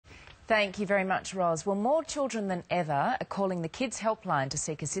Thank you very much, Ros. Well, more children than ever are calling the Kids Helpline to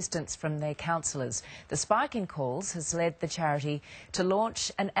seek assistance from their counsellors. The spike in calls has led the charity to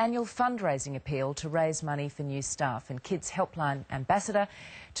launch an annual fundraising appeal to raise money for new staff. And Kids Helpline Ambassador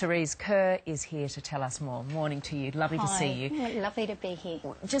Therese Kerr is here to tell us more. Morning to you. Lovely to see you. Lovely to be here.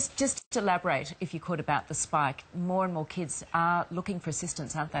 Just elaborate, if you could, about the spike. More and more kids are looking for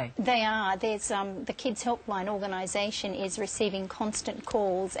assistance, aren't they? They are. There's the Kids Helpline organisation is receiving constant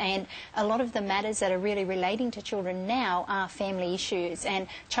calls, and a lot of the matters that are really relating to children now are family issues. And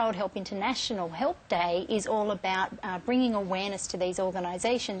Child Help International Help Day is all about bringing awareness to these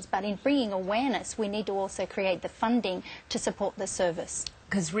organisations. But in bringing awareness, we need to also create the funding to support the service.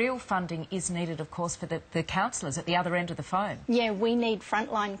 Because real funding is needed, of course, for the counsellors at the other end of the phone. Yeah, we need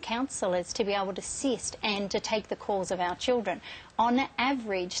frontline counsellors to be able to assist and to take the calls of our children. On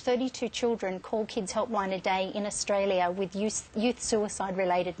average, 32 children call Kids Helpline a day in Australia with youth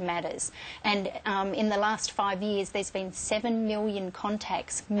suicide-related matters. And in the last 5 years, there's been 7 million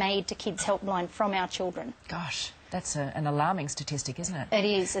contacts made to Kids Helpline from our children. Gosh, that's an alarming statistic, isn't it? It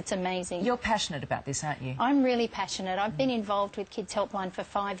is. It's amazing. You're passionate about this, aren't you? I'm really passionate. I've been involved with Kids Helpline for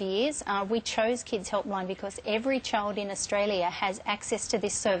 5 years. We chose Kids Helpline because every child in Australia has access to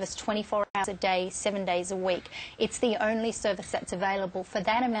this service 24 hours a day, 7 days a week. It's the only service that's available for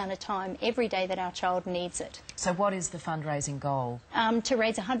that amount of time every day that our child needs it. So what is the fundraising goal? To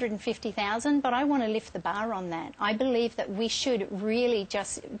raise $150,000, but I want to lift the bar on that. I believe that we should really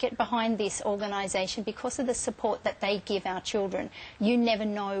just get behind this organisation because of the support that they give our children. You never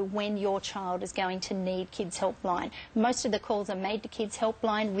know when your child is going to need Kids Helpline. Most of the calls are made to Kids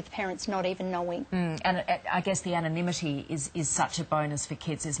Helpline with parents not even knowing. And I guess the anonymity is such a bonus for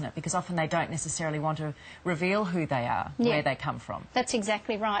kids, isn't it? Because often they don't necessarily want to reveal who they are, where they come from. That's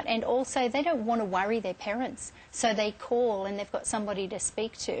exactly right. And also they don't want to worry their parents, so they call and they've got somebody to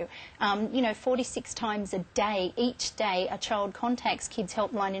speak to. You know, 46 times a day, each day, a child contacts Kids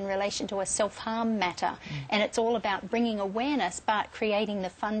Helpline in relation to a self-harm matter. And it's all about bringing awareness but creating the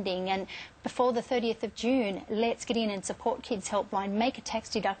funding. And before the 30th of June, let's get in and support Kids Helpline, make a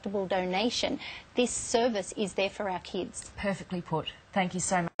tax-deductible donation. This service is there for our kids. Perfectly put. Thank you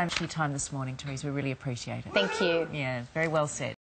so much for your time this morning, Therese. We really appreciate it. Thank you. Yeah, very well said.